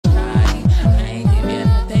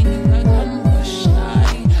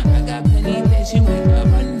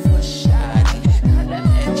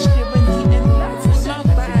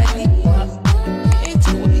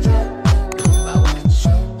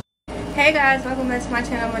guys, welcome back to my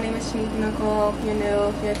channel. My name is Nicole. If you're new,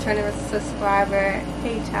 if you're a returning subscriber,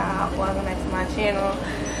 hey child, welcome back to my channel.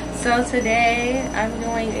 So today I'm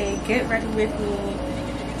doing a get ready with me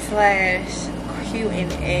 /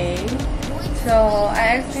 Q&A. So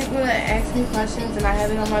I asked people to ask me questions and I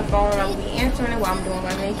have it on my phone and I will be answering it while I'm doing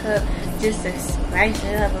my makeup just to spice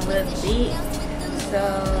it up a little bit. So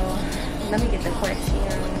let me get the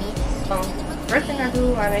questions. First thing I do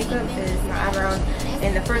with my makeup is my eyebrows,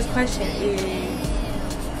 and the first question is,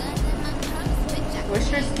 what's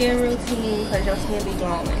your skin routine? Because your skin be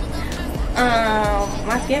glowing.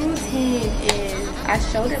 My skin routine is, I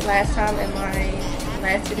showed it last time in my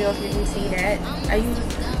last video, if you can see that. I use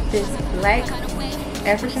this black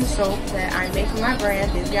African soap that I make for my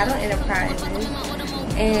brand, this Canon Enterprises,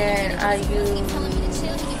 and I use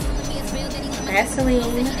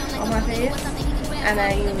Vaseline on my face, and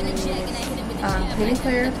I use Clean and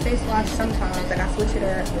Clear face wash sometimes, and I switch it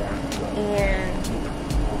up. And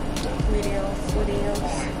what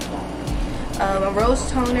else? A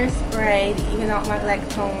rose toner spray to even out my black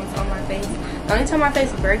tones on my face. The only time my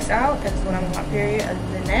face breaks out is when I'm on my period. Other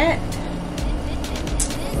than that,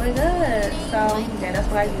 we're good. So yeah, that's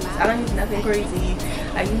what I use. I don't use nothing crazy.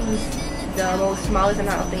 I use the most smallest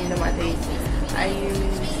amount of things on my face. I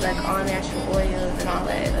use like all natural oils and all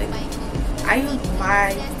that. Like, I use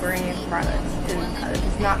my brand products. If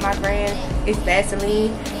it's not my brand, it's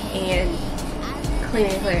Vaseline and Clean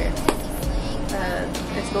and Clear.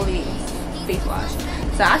 Exfoliating face wash.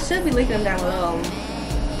 So I should be linking them down below.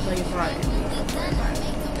 So you find it.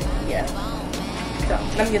 Yeah. So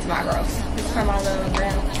let me get to my eyebrows. This is from my little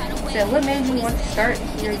brand. So what made you want to start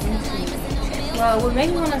your YouTube channel? Well, what made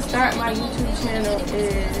me want to start my YouTube channel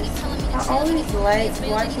is I always liked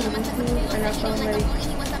watching YouTube, and I felt like,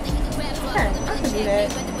 yeah, I could do that.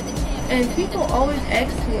 And people always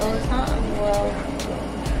ask me all the time, well,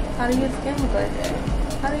 how do your skin look like that?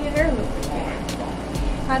 How do your hair look like that?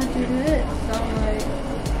 How did you do this? So I'm like,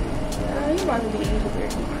 you want to be a YouTuber.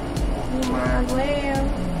 You might as well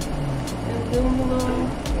and do a little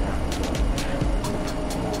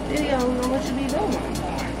videos on what you be doing.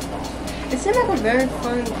 It seemed like a very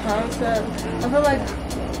fun concept. I feel like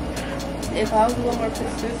if I was a little more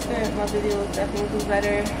consistent, my videos would definitely do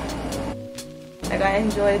better. Like, I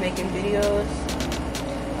enjoy making videos.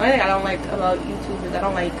 The only thing I don't like about YouTube is I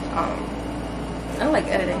don't like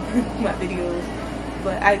editing my videos.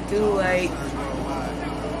 But I do like,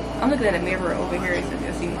 I'm looking at a mirror over here so you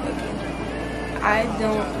can see me looking. I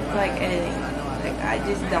don't like editing. Like, I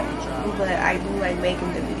just don't. But I do like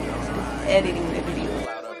making the videos. It's editing the videos.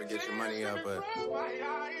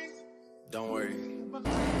 Don't worry.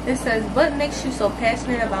 It says, what makes you so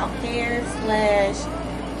passionate about hair /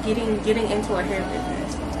 getting into a hair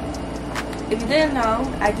business? If you didn't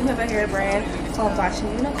know, I do have a hair brand called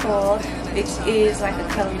Nicole, which is like a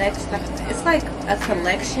collection. It's like a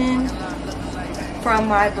collection from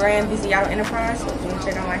my brand Canon Enterprise. So if you want to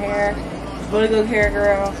check out my hair, it's really good hair,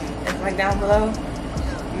 girl. It's like down below.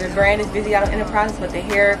 The brand is Canon Enterprise, but the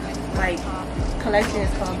hair like collection is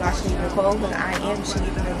called Nicole, because I am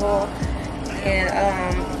Nicole. And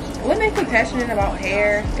what makes me passionate about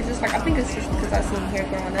hair? It's just like, I think it's just because I've seen hair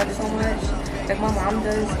growing up so much. Like, my mom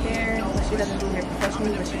does hair, but she doesn't do hair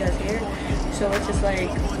professionally, but she does hair. So it's just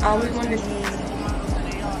like, I always wanted to be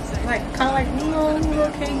like, kind of like, you know,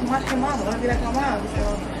 little kid, you watch your mom. I want to be like my mom. So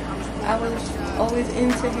I was always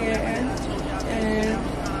into hair, and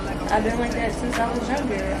I've been like that since I was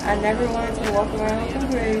younger. I never wanted to walk around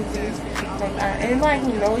looking crazy. Like, anybody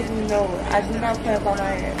who knows me knows I do not play about my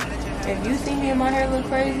hair. If you see me and my hair look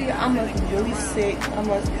crazy, I must be really sick. I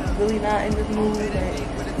must be really not in the mood.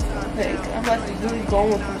 Like, I must be really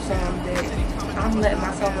going through something that I'm letting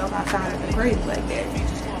myself go outside looking crazy like that.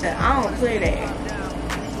 And I don't play that.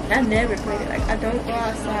 I never play that. Like, I don't go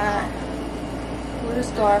outside with a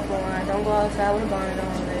scarf on. I don't go outside with a bonnet on.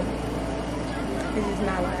 Like, it's just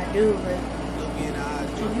not what I do. But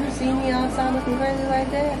if you see me outside looking crazy like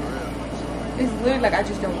that, it's literally like I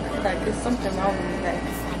just don't, like, there's something wrong with me. Like,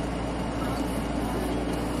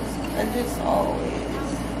 I just always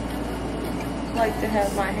like to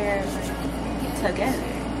have my hair like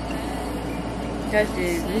together. That's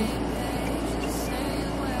just me.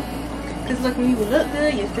 Cause look, when you look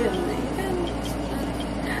good, you feel good. You feel me?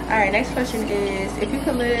 Alright, next question is, if you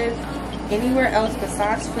could live anywhere else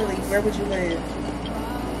besides Philly, where would you live?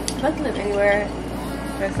 If I could live anywhere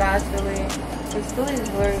besides Philly, because Philly is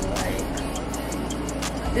literally like,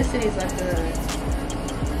 this city is like the,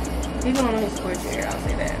 people don't know who supports your hair, I'll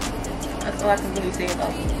say that. That's all I can really say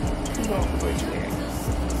about it. People don't support your hair.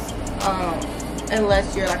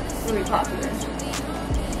 Unless you're like really popular.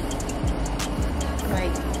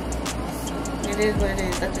 Like, it is what it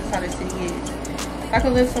is. That's just how the city is. If I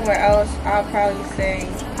could live somewhere else, I'll probably say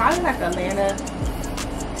probably like Atlanta.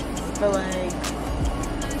 But like,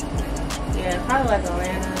 yeah, probably like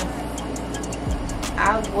Atlanta.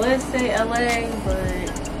 I would say LA, but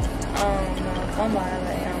I don't know. If I'm by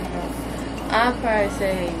LA, I don't know. I'd probably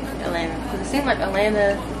say Atlanta, because it seems like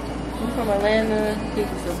Atlanta, you from Atlanta,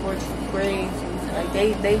 people support you crazy. Like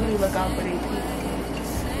they really look out for their people.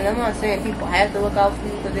 And I'm not saying people have to look out for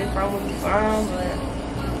you because they're from where you're from, but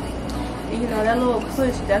you know, that little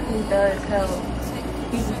push definitely does help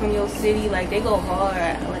people from your city. Like they go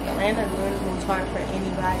hard. Like Atlanta literally goes hard for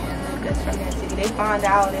anybody that's from that city. They find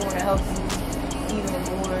out, they want to help you even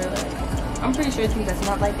more. Like, I'm pretty sure that's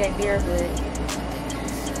not like that there, but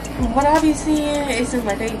from what I be seeing, it seems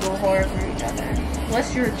like they go hard for each other.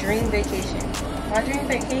 What's your dream vacation? My dream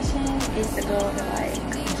vacation is to go to like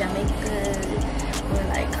Jamaica or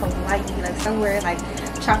like Hawaii, like somewhere like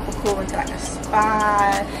tropical, to like a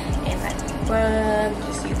spa and like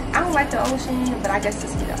just see. I don't like the ocean, but I guess to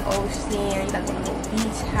see the ocean, like one of the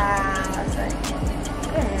beach house, like.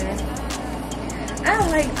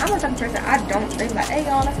 I'm the type of person, I don't think like, hey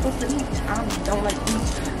y'all, let's go to the beach. I don't like the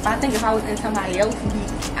beach. But I think if I was in somebody else's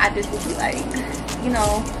beach, I just would be like, you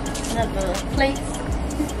know, another place.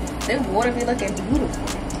 Their water be looking beautiful.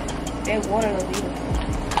 Their water look beautiful.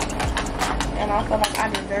 And I feel like I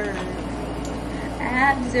deserve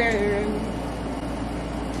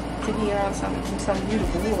to be around some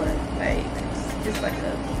beautiful water. Like, just like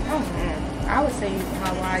a, I would say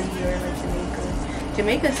Hawaii or like Jamaica.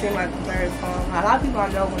 Jamaica seems like very fun. A lot of people I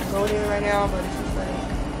know want to go there right now, but it's just like,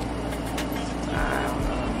 I don't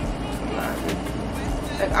know.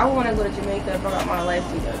 Like, I want to go to Jamaica if I got my life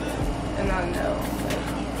together. And I know, like,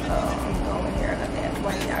 I'm going here, I got that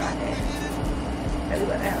money, I got that.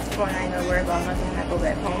 Everybody has fun, I ain't gonna worry about nothing when I go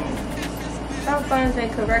back home. Some funds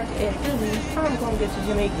ain't correct and Philly, I'm gonna get to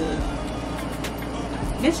Jamaica.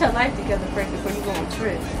 Get your life together first before you go on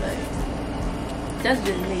trips. Like, that's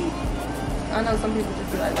just me. I know some people just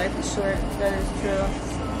feel like life is short. That is true.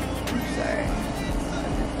 I'm sorry.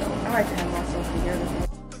 I like to have myself together.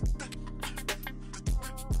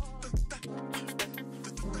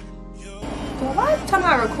 So a lot of time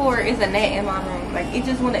I record is a net in my room. Like it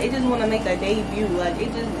just wanna make a debut. Like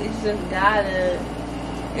it just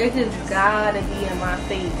gotta be in my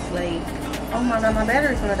face. Like, oh my god, my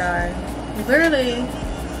battery's gonna die. Literally,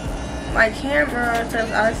 my camera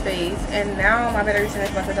says out of space, and now my battery's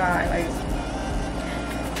about to die. Like.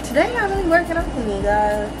 Today not really working out for me,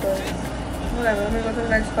 guys, but whatever. Let me go to the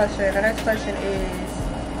next question. The next question is,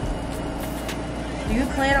 do you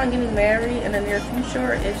plan on getting married in the near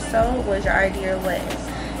future? If so, what is your ideal wedding?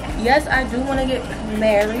 Yes, I do want to get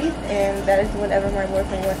married, and that is whenever my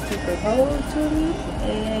boyfriend wants to propose to me.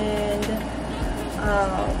 And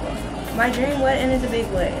my dream wedding is a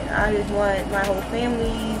big wedding. I just want my whole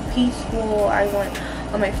family peaceful. I want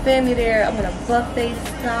my family there. I want a buffet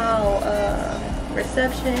style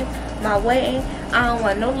reception. My wedding, I don't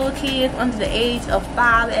want no little kids under the age of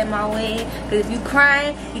 5 at my wedding, because if you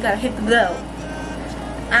crying, you gotta hit the bell.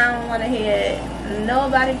 I don't want to hear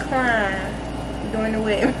nobody crying during the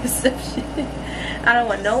wedding reception. I don't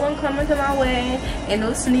want no one coming to my wedding in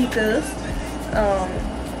no sneakers.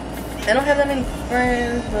 I don't have that many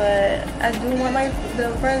friends, but I do want the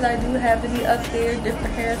friends I do have to be up there,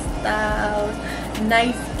 different hairstyles,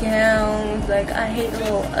 nice gowns. Like, I hate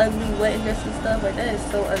little ugly wedding dresses and stuff. Like, that is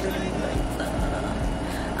so ugly to me. Like,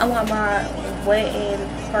 I want my wedding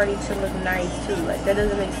party to look nice too. Like, that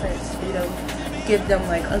doesn't make sense, you know, give them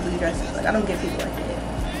like ugly dresses. Like, I don't get people like that.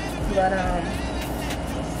 But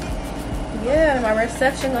yeah, my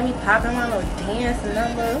reception gonna be popping my little dance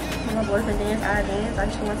number. My boyfriend dance, I dance. I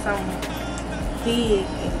just want something big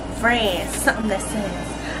and grand, something that says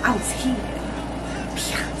I was here,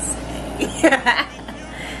 Beyonce.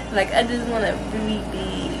 Like, I just want a really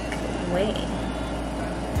big wedding.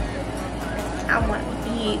 I want a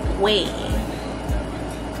big wedding.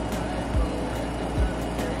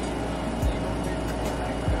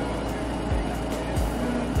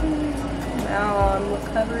 Now I'm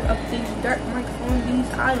recovering up these dirt microphone,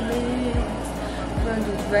 these eyelids. I'm gonna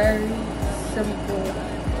do very simple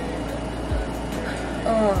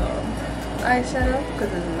eyeshadow,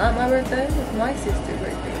 because it's not my birthday, it's my sister's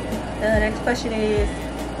birthday. And the next question is,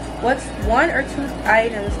 what's 1 or 2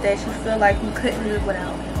 items that you feel like you couldn't live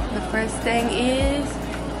without? The first thing is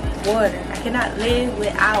water. I cannot live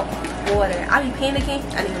without water. I be panicking,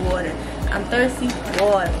 I need water. I'm thirsty,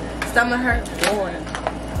 water. Stomach hurt, water.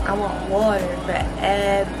 I want water for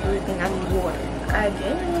everything. I need water. I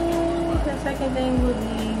guess the second thing would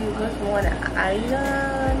be just one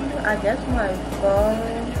item. I guess my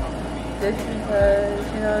phone. just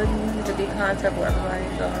because, you know, you need to be contact with everybody.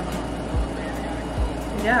 So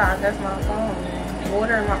yeah, that's my phone.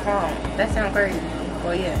 Water in my phone. That sounds crazy.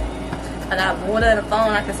 Well, yeah, I got water in the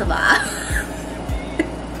phone. I can survive.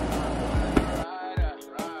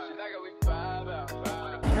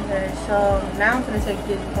 Okay, so now I'm gonna take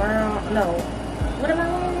this brown. No, what am I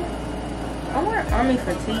wearing? I'm wearing army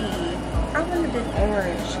fatigue. I wonder if this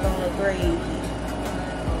orange gonna look crazy.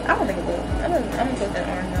 I don't think it will. I'm gonna put that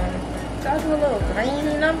orange on. So I'll do a little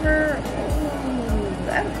grainy number.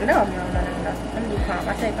 Ooh, no. I'm gonna do calm. I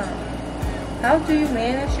say calm. How do you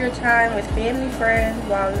manage your time with family, friends,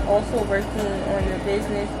 while also working on your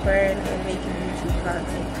business, brand, and making YouTube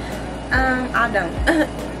content? I don't.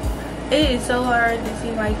 It is so hard to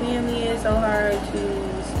see my family. It's so hard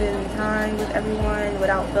to spend time with everyone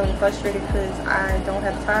without feeling frustrated because I don't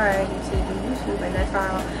have time to do YouTube, and that's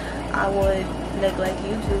how I would neglect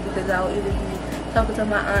YouTube, because I would either be talking to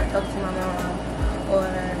my aunt, talking to my mom, or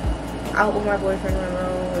out with my boyfriend on the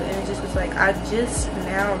road, and it just was like, I just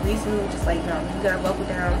now recently just like, no, you gotta buckle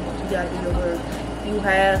down, you gotta do your work, you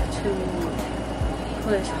have to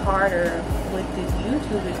push harder with this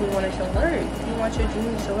YouTube if you want it to work. If you want your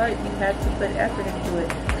dreams to work, you have to put effort into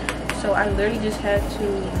it. So I literally just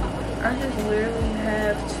literally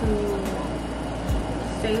have to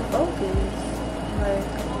stay focused, like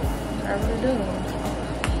I really do.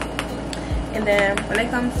 And then when it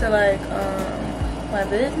comes to like my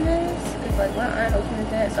business, it's like my aunt opened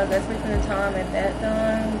that, so I guess we're spending time at that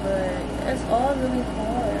done, but it's all really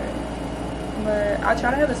hard. But I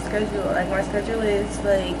try to have a schedule. Like my schedule is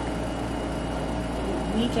like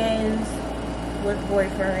weekends with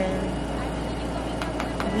boyfriend,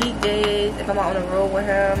 weekdays if I'm out on the road with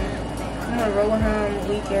him. I'm on the road with him.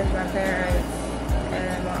 Weekends my parents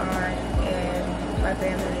and my aunt and my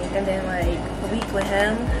family, and then like a week with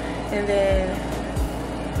him, and then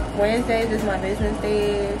Wednesdays is my business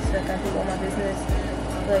days. Like I do all my business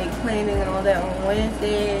like planning and all that on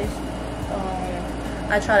Wednesdays.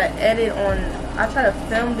 I try to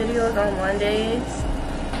film videos on Mondays,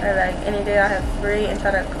 or like any day I have free, and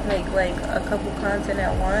try to make like a couple content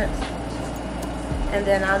at once. And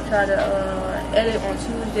then I'll try to edit on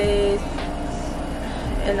Tuesdays,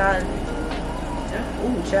 and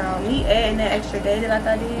child, me adding that extra data like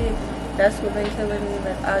I did, that's what been killing me.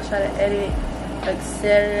 Like I'll try to edit like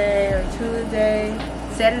Saturday or Tuesday,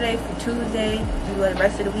 Saturday for Tuesday, do like the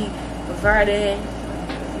rest of the week for Friday.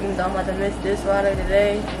 Even though I'm about to miss this Friday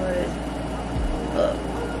today, but look,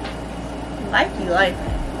 life be life.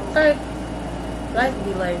 Okay, life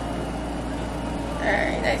be life.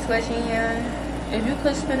 Alright, next question here. If you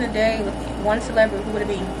could spend a day with one celebrity, who would it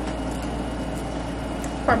be?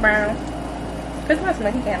 Chris Brown. Chris Brown seems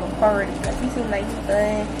like he can have a party. Like he seems like he's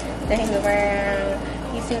fun to hang around.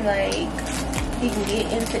 He seems like he can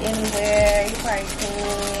get into anywhere. He probably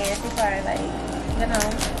can. He probably like, you know,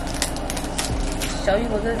 show you a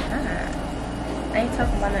good time. I ain't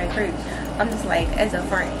talking about nothing crazy. I'm just like, as a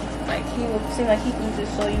friend, like he would seem like he can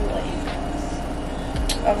just show you like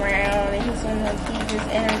around, and he seems like he's just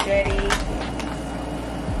energetic,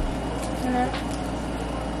 you know.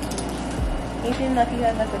 He seems like he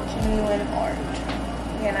has like a genuine heart,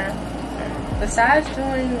 you know. Besides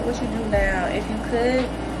doing what you do now, if you could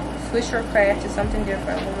switch your craft to something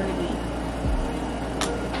different, what would it be?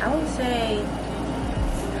 I would say,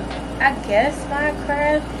 I guess my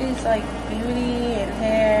craft is like beauty and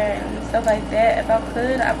hair and stuff like that. If I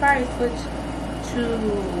could, I'd probably switch to,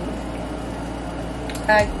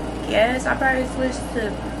 I'd probably switch to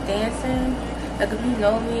dancing. Like if you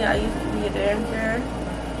know me, I used to be a dancer.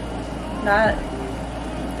 Not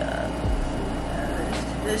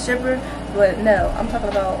the stripper, but no, I'm talking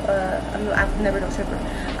about, I've never done stripper.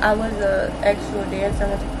 I was an actual dancer. I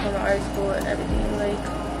went to performing arts school and everything. Like,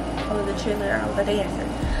 I was a cheerleader, I was a dancer.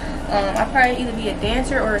 I'd probably either be a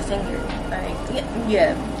dancer or a singer. Like,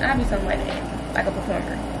 yeah, I'd be something like that, like a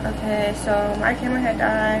performer. Okay, so my camera had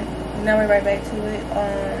died. Now we're right back to it.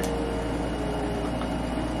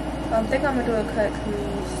 I think I'm gonna do a cut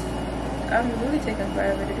because I'm really taking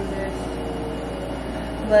forever to do this.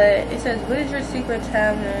 But it says, what is your secret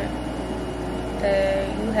talent that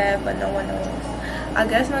you have but no one knows? I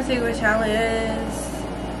guess my secret talent is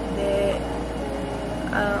that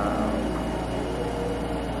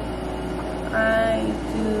I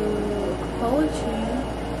do poetry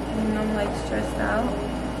when I'm like stressed out,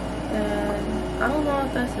 and I don't know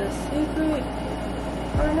if that's a secret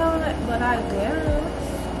or not, but I guess.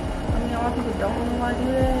 I mean, a lot of people don't know I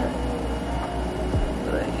do that,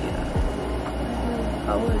 but yeah, I do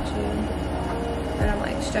poetry and I'm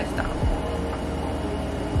like stressed out.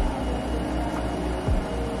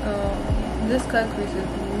 this cut crease is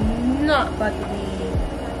not about to be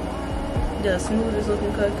the smoothest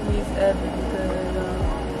looking cut crease ever because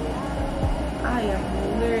I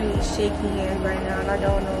am literally shaking hands right now and I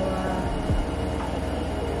don't know why.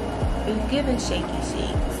 It's giving shaky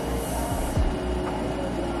shakes.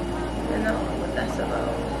 I know what that's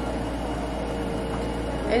about.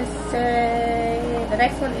 It says the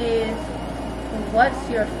next one is, what's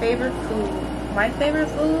your favorite food? My favorite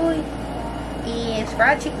food is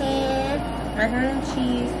fried chicken, macaroni and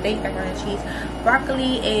cheese, baked macaroni and cheese,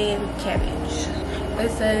 broccoli, and cabbage.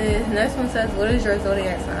 It says, next one says, what is your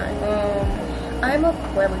zodiac sign? I'm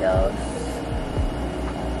Aquarius.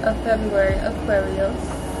 Of February, Aquarius.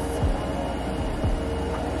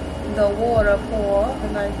 The waterfall,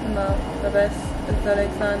 and like, you know, the best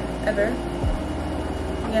zodiac sign ever.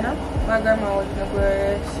 You know, my grandma was an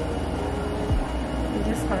Aquarius. It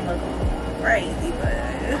just kind of look crazy, but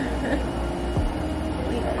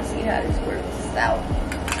we gonna see how this works out.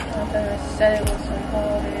 I'm gonna set it with some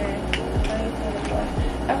powder.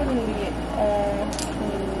 I really need to get on to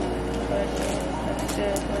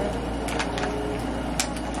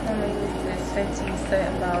I'm gonna use this Fenty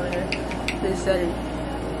setting powder to set it.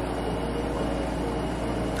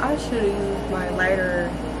 I should have used my lighter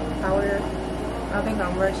powder. I think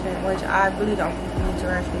I'm rushing, which I really don't need to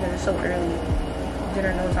rush because it's so early.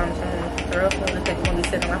 Dinner no time soon. The real food is gonna be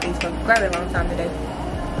sitting on my face for quite a long time today.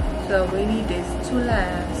 So we need this to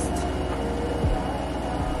last.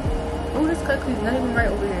 Oh, this cut crease not even right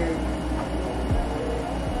over here.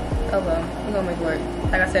 Oh well, we're gonna make it work.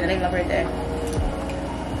 Like I said, it ain't my birthday.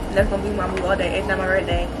 That's gonna be my mood all day. It's not my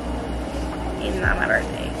birthday. It's not my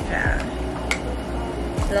birthday. Yeah.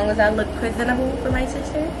 As long as I look presentable for my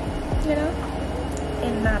sister, you know,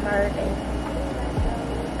 it's not my birthday.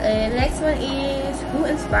 The next one is, who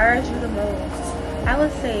inspires you the most? I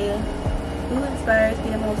would say, who inspires me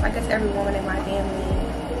the most? I guess every woman in my family,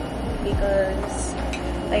 because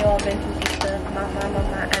they all been through some stuff. My mama,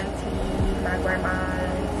 my auntie, my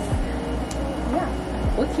grandmas. Yeah.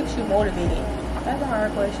 What keeps you motivated? That's a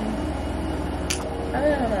hard question. I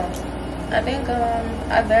really don't know. I think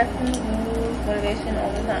I definitely lose motivation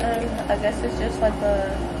all the time. I guess it's just like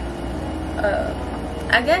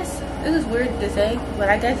I guess this is weird to say, but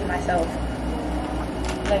I guess myself.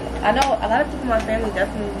 Like, I know a lot of people in my family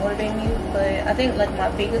definitely motivate me, but I think like my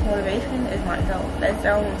biggest motivation is myself. That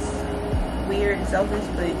sounds weird and selfish,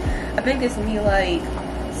 but I think it's me. Like,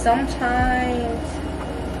 sometimes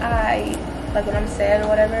like when I'm sad or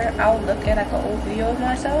whatever, I'll look at like an old video of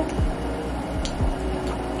myself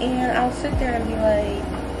and I'll sit there and be like,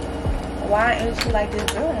 why ain't you like this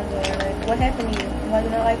girl no more? Like, what happened to you? Why you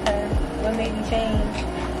not like her? What made you change?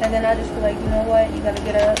 And then I just feel like, you know what, you gotta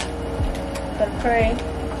get up, you gotta pray,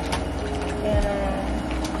 and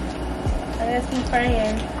I guess keep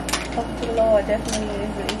praying, talking to the Lord. Definitely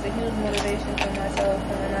is a huge motivation for myself.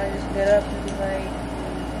 And then I just get up and be like,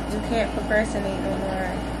 you can't procrastinate no more.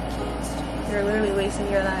 You're literally wasting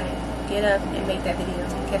your life. Get up and make that video.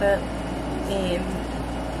 Get up and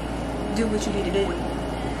do what you need to do.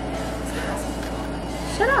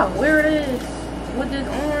 Shut up, where it is with this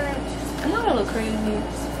orange. Am I gonna look crazy?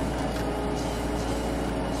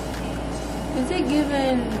 Is it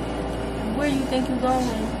giving where you think you're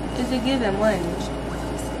going? Is it giving money?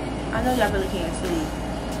 I know y'all really can't see.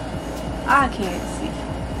 I can't see.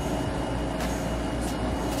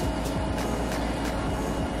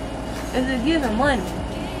 Is it giving money?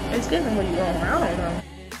 It's giving where you going. I don't know.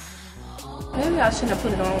 Maybe I shouldn't have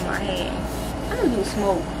put it on my hand. I don't do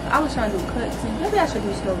smoke. I was trying to do cuts. Maybe I should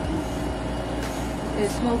do smoky.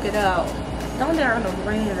 And smoke it out. Don't dare on the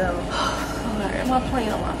green though. Alright, am I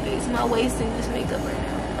playing on my face? Am I wasting this makeup right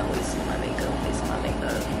now? Am I wasting my makeup? Wasting my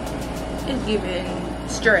makeup. It's giving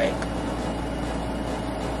straight.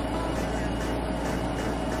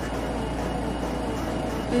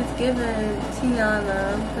 It's giving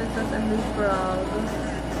Tiana, Princess and the Frog.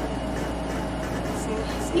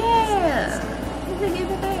 Yeah! Is it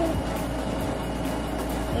giving there?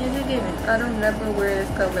 Is it giving? I don't never wear this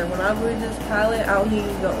color. When I wear this palette, I only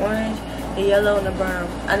use the orange, the yellow, and the brown.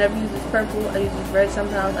 I never use this purple. I use this red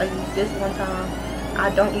sometimes. I use this one time. I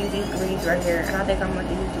don't use these greens right here. And I think I'm going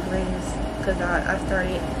to use the greens because I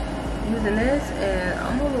started using this and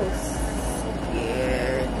I'm a little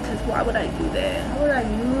scared. Because why would I do that? How would I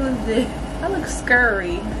use it? I look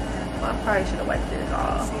scary. Well, I probably should have wiped this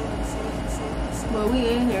off. But we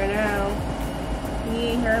in here now.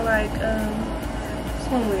 We in here like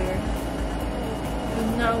somewhere.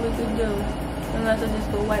 There's not what we could do. Unless I just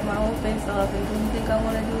go wipe my whole face off. And do you think I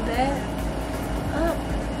want to do that?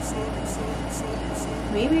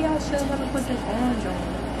 Maybe I should have put this orange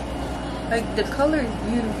on. Like, the color is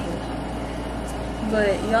beautiful.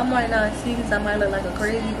 but y'all might not see because I might look like a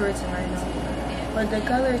crazy person right now. But the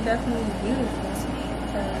color is definitely beautiful.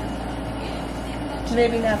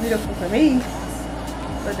 Maybe not beautiful for me,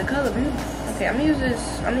 but the color beautiful. Okay, I'm gonna use this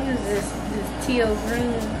teal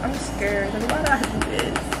green. I'm scared. Why do I do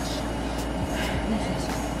this?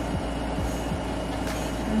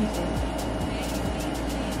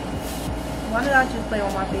 Why did I just play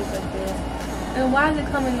on my face like this? And why is it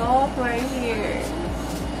coming off right here?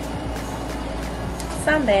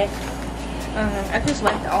 So I'm back. I just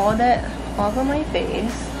wiped all that off of my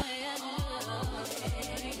face.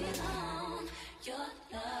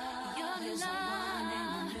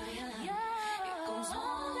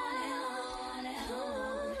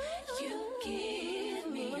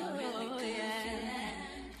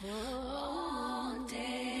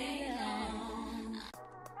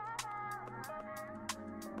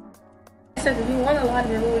 So if you won a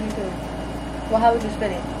lottery, what would you do? Well, how would you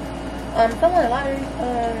spend it? If I won a lottery,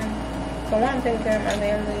 for one, I'm taking care of my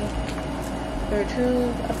family. For two,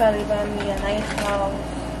 I'll probably buy me a nice house,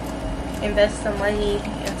 invest some money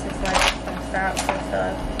into like some stocks and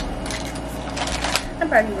stuff. I'm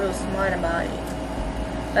probably real smart about it.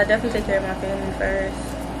 So I definitely take care of my family first.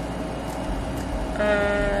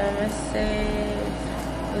 Let's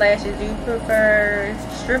see. Lashes, do you prefer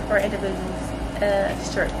strip or individuals?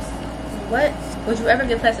 Strips. What? Would you ever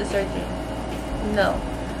get plastic surgery? No.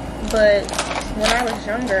 But when I was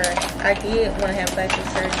younger, I did want to have plastic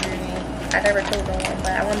surgery. I never told no one,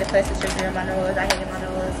 but I wanted plastic surgery on my nose. I hated my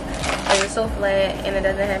nose. It was so flat and it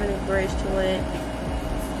doesn't have any bridge to it.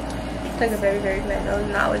 It's like a very, very flat nose,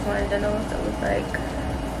 and I always wanted the nose that was like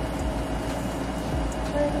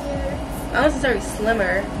not necessarily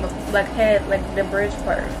slimmer, but like had like the bridge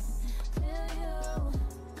part.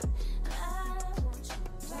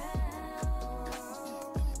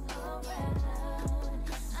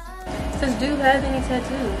 Says, do you have any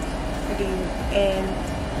tattoos? Do you? And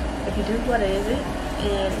if you do, what is it?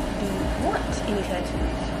 And do you want any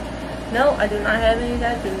tattoos? No, I do not have any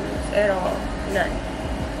tattoos at all. None.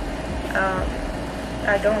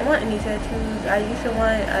 I don't want any tattoos. I used to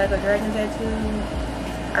want like a dragon tattoo.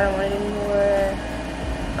 I don't want it anymore.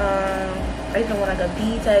 I used to want like a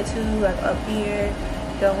bee tattoo, like up here.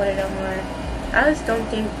 Don't want it no more. I just don't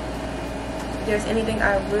think there's anything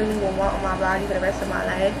I really will want on my body for the rest of my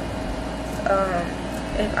life.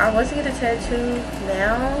 If I was to get a tattoo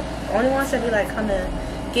now, the only ones that be like kind of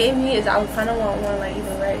getting me is I would kind of want one like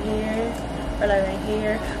either right here or like right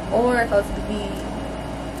here, or if I was to be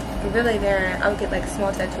really there, I would get like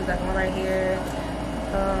small tattoos, like one right here,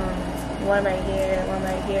 one right here, one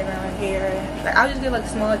right here, one right here. Like I'll just get like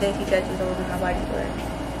small dainty tattoos all over my body, but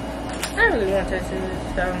I don't really want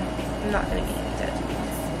tattoos, so I'm not gonna get any tattoos.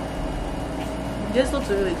 It just looks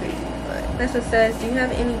really crazy. That's what says, do you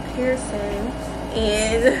have any piercings,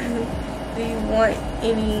 and do you want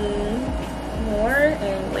any more,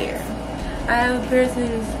 and where? I have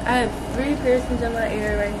piercings. I have 3 piercings in my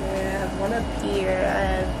ear right here. I have 1 up here. I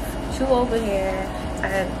have 2 over here. I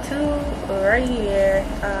have 2 right here.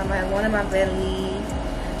 I have 1 in my belly.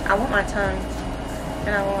 I want my tongue,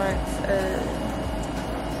 and I want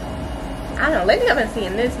I don't know, lately I've been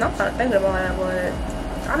seeing this and I'm kind of thinking about it, but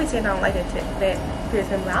obviously I don't like that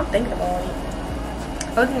piercing, but I'm thinking about it.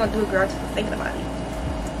 I wasn't gonna do it, girl, I just was thinking about it.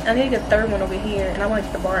 I need to get a 3rd one over here, and I want to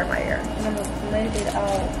get the bar in my ear. And I'm gonna blend it out.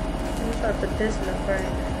 I'm gonna try to put this in the front,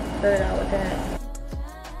 blend it out with that.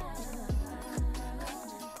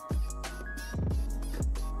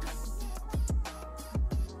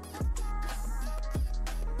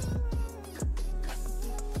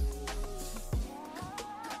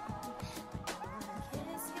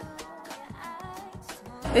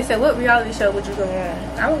 They said, what reality show would you go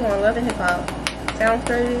on? I would go on Love and Hip Hop. Sounds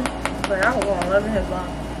crazy, but I would go on Love and Hip Hop.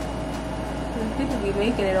 People be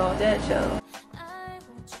making it off that show.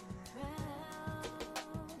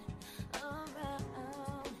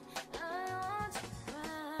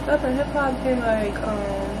 Love and Hip Hop be like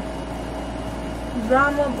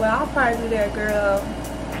drama, but I'll probably be that girl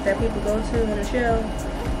that people go to on the show.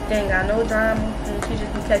 They ain't got no drama, and she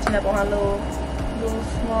just be catching up on her little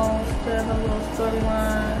small stuff, her little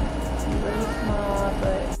storyline. Really small,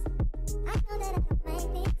 but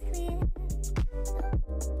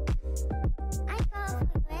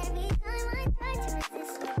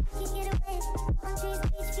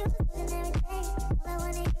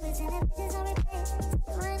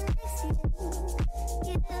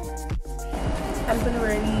I'm gonna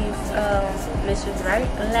wear these Mrs. Right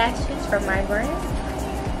lashes from my brand.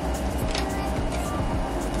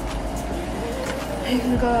 You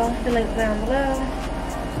can go the link down below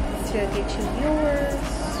to get you yours.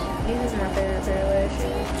 These are my favorite pair of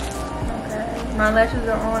lashes. Okay. My lashes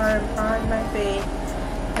are on. I primed my face.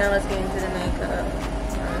 Now let's get into the makeup.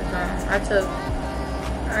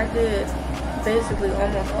 I did basically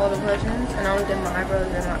almost all the brushes, and I only did my eyebrows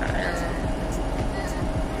and my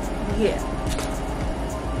yeah.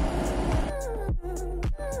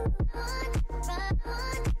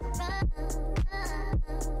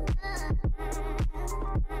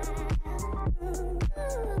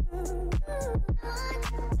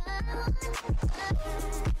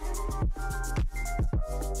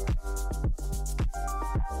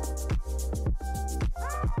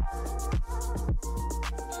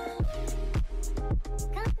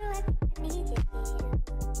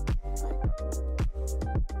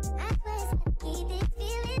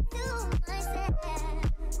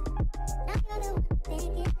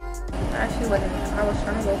 Actually, wasn't. I was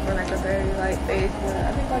trying to go for like a very light face, but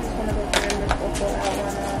I think I just want to go for this before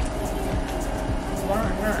why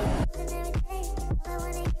not?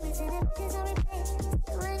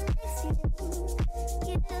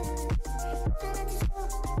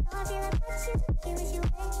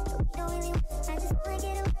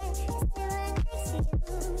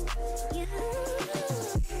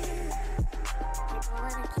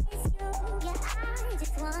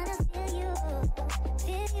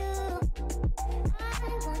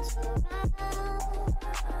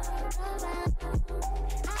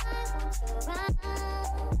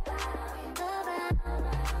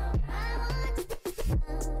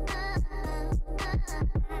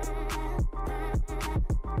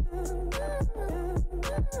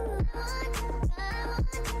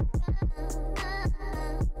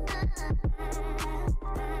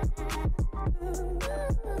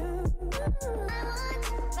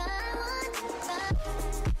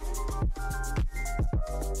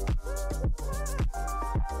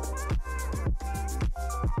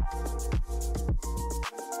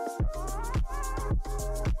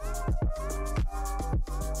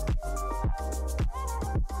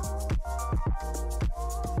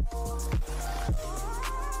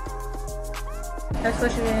 Next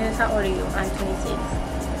question is, how old are you? I'm 26.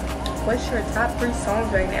 What's your top 3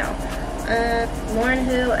 songs right now? Lauryn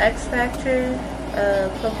Hill, X Factor,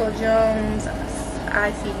 Coco Jones,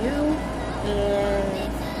 ICU,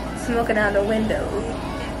 and Smoking Out the Window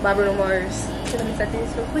by Bruno Mars. So let me set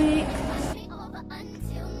this real quick.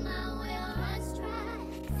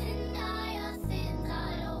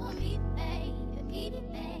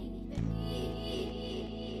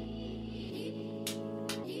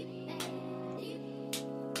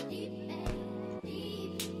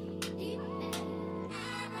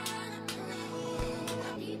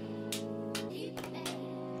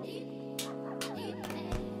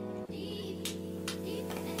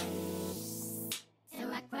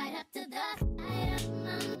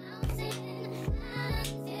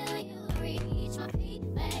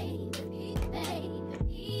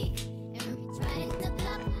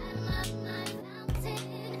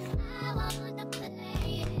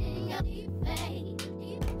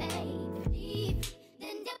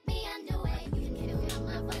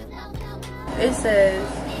 It says,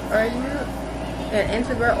 are you an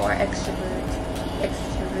introvert or extrovert?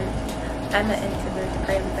 Extrovert. I'm an introvert.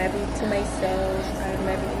 I am very to myself. I am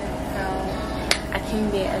very in the house. I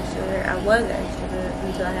can be an extrovert. I was an extrovert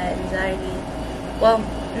until I had anxiety. Well,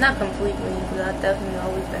 not completely, because I've definitely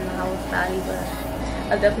always been a house body, but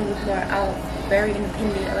I definitely was more out, very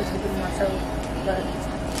independent. I like to be myself, but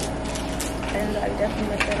and I definitely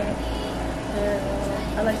like that up. And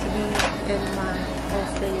I like to be in my own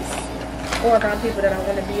space, or around people that I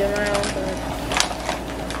want to be around, but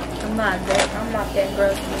I'm not that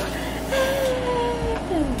girl to be like,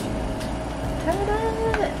 hey, turn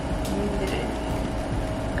it.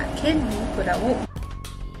 I can be, but I won't.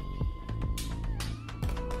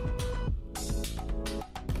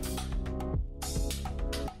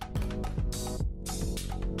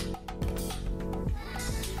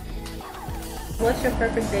 What's your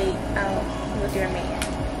perfect date out with your man?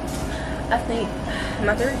 I think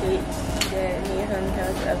my third date that me and him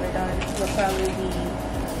has ever done would probably be,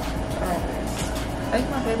 I think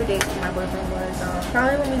my favorite date with my boyfriend was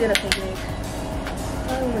probably when we did a picnic.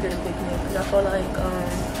 Because I feel like it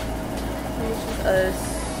was just us,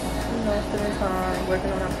 you know, spending time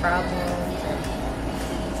working on our problems and,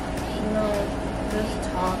 you know, just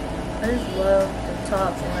talk. I just love to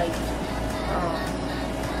talk and like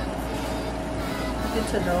get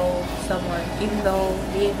to know someone, even though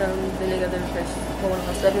me and him been together for going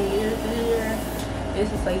on 7 years this year. It's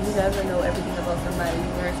just like you never know everything about somebody. You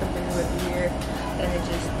learn something new every year, and it's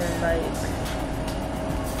just been like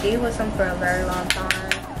it was something for a very long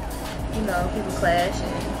time. You know, people clash,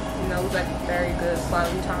 and you know, it was like a very good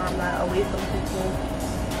quality time, like away from people.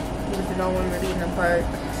 because no one really in the park.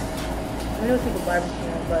 I know people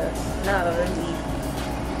barbecuing, but not really.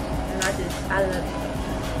 And I love it.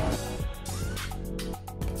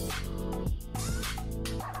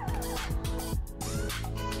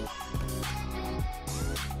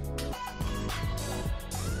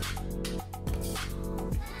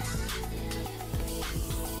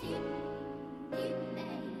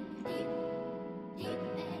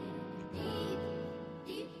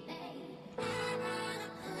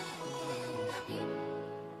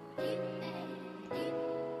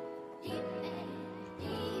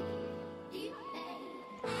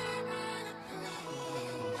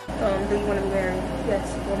 Do you want to be married? Yes,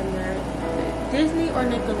 you want to be married. Disney or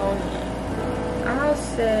Nickelodeon? I'll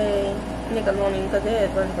say Nickelodeon because they had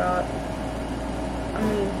SpongeBob. I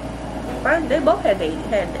mean, they both had the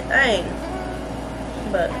thing,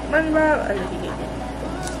 but SpongeBob undefeated.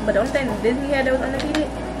 But the only thing Disney had that was undefeated,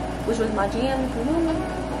 which was my jam,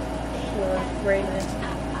 was Raven.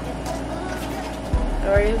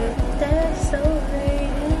 Raven, that's so Raven.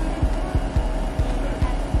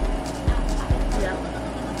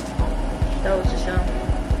 That was the show.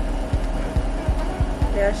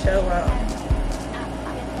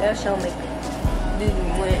 That show make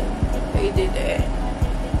Disney win. They did that.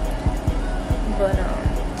 But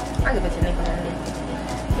I give it to Nickelodeon.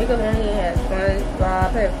 Nickelodeon had SpongeBob,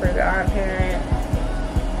 had for the Odd Parent.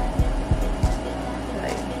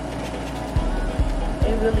 Like,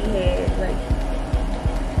 it really had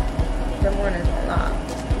the mornings on lock.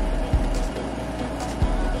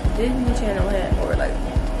 Disney Channel had more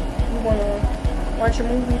you wanna watch a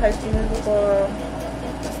movie, High School Musical,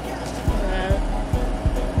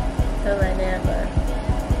 stuff like that, but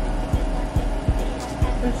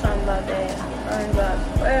there's something about that. Something about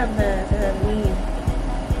everything to have me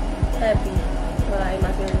happy when I eat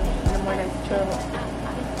my food in the morning after trouble.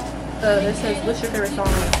 This says, what's your favorite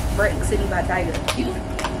song? Wreck City by Tiger.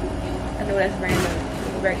 I know that's random.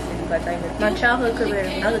 Wreck City by Tiger. My childhood career.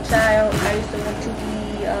 When I was a child, I used to want to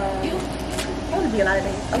be, I wanted to be a lot of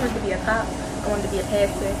things. I wanted to be a cop. I wanted to be a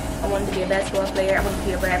pastor. I wanted to be a basketball player. I wanted to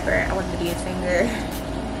be a rapper. I wanted to be a singer.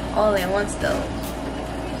 All at once, though.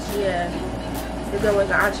 Yeah. The girl was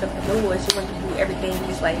an entrepreneur. She wanted to do everything.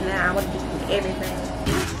 Just like, nah, I want to just do everything.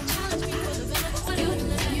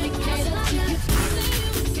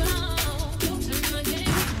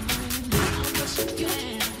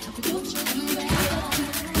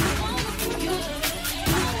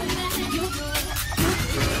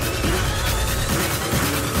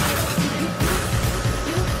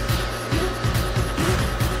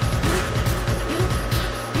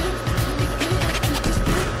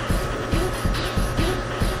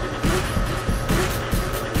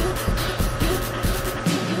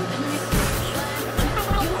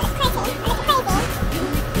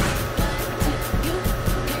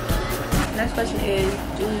 Next question is,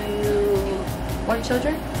 do you want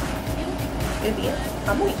children? If yes,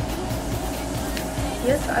 I'm waiting.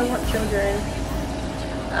 Yes, I want children.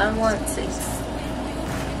 I want 6.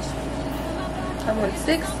 I want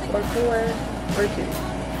 6 or 4 or 2.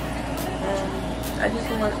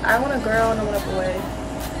 I want a girl and I want a boy.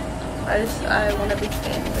 I want a big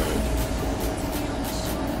family.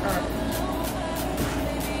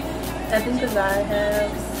 I think because I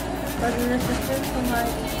have brothers and sisters on my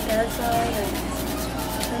dad's side, and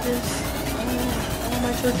I want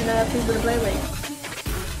my children to have people to play with.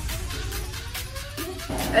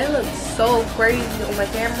 It looks so crazy on my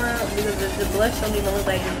camera because the blush don't even look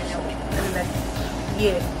like it.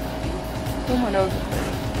 Yeah. Oh, my nose is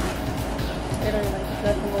crazy. It don't like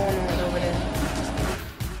nothing going on over there.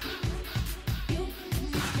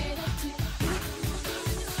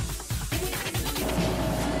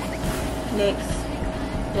 Next,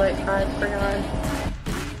 black eye crayon.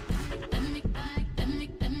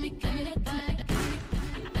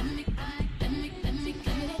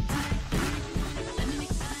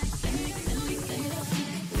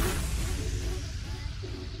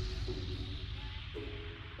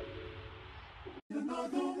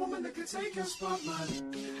 Another woman that can take your spotlight.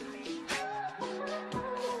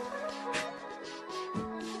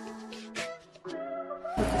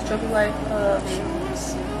 With the Trophy Wife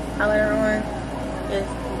highlighter on, it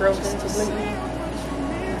broke into blinking.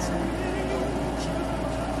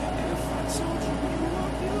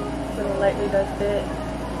 Little lightly does it.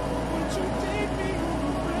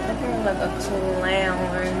 I feel like a clown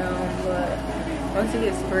right now, but once it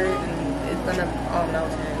gets sprayed, it's gonna all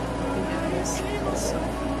melt in.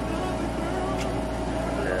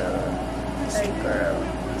 Hey girl.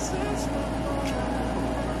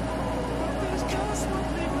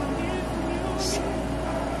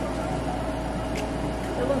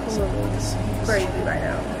 It looks a little crazy right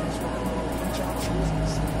now.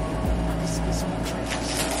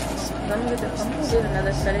 I'm gonna do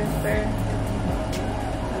another setting spray.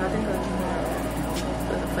 I think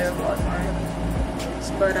there's a clear gloss on.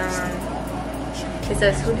 But it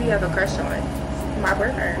says, who do you have a crush on? My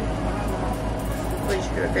boyfriend. What's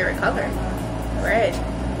your favorite color? Red.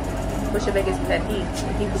 What's your biggest pet peeve?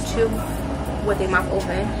 People chew with their mouth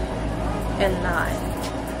open and lie.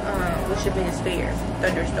 What's your biggest fear?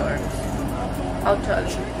 Thunderstorms. How tall are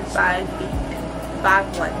you? 5 feet.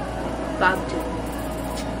 5'1",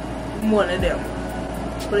 5'2". One of them.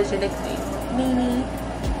 What is your nickname? Nene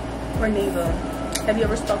or Neva? Have you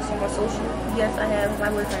ever stalked someone social? Yes, I have. My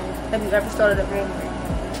boyfriend. Have you ever started a rumor?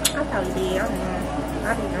 I probably did. I don't know.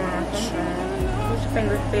 I be knowing sometimes. Who's your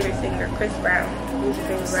favorite singer? Chris Brown. Who's your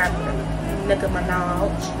favorite rapper? Nicki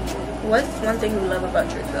Minaj. What's one thing you love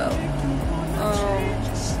about yourself?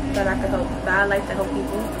 That I can help. That I like to help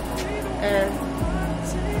people. And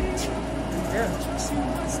yeah,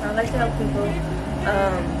 I like to help people.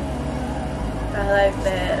 I like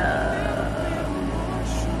that,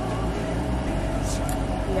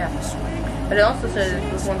 yeah. But it also says,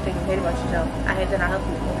 there's one thing you hate about yourself. I hate that I help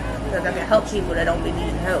people. Because I can help people that don't be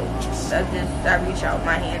needing help. I reach out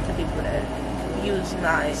my hand to people that use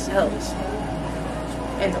my help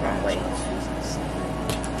in the wrong ways.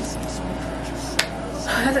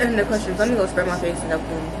 That's the end of the questions. Let me go spray my face and up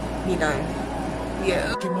and be done.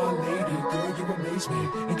 Yeah. Look at my lady, girl, you amaze me.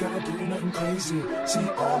 Ain't gotta do nothing crazy. See,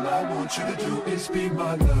 all I want you to do is be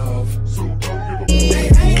my love. So don't give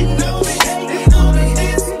a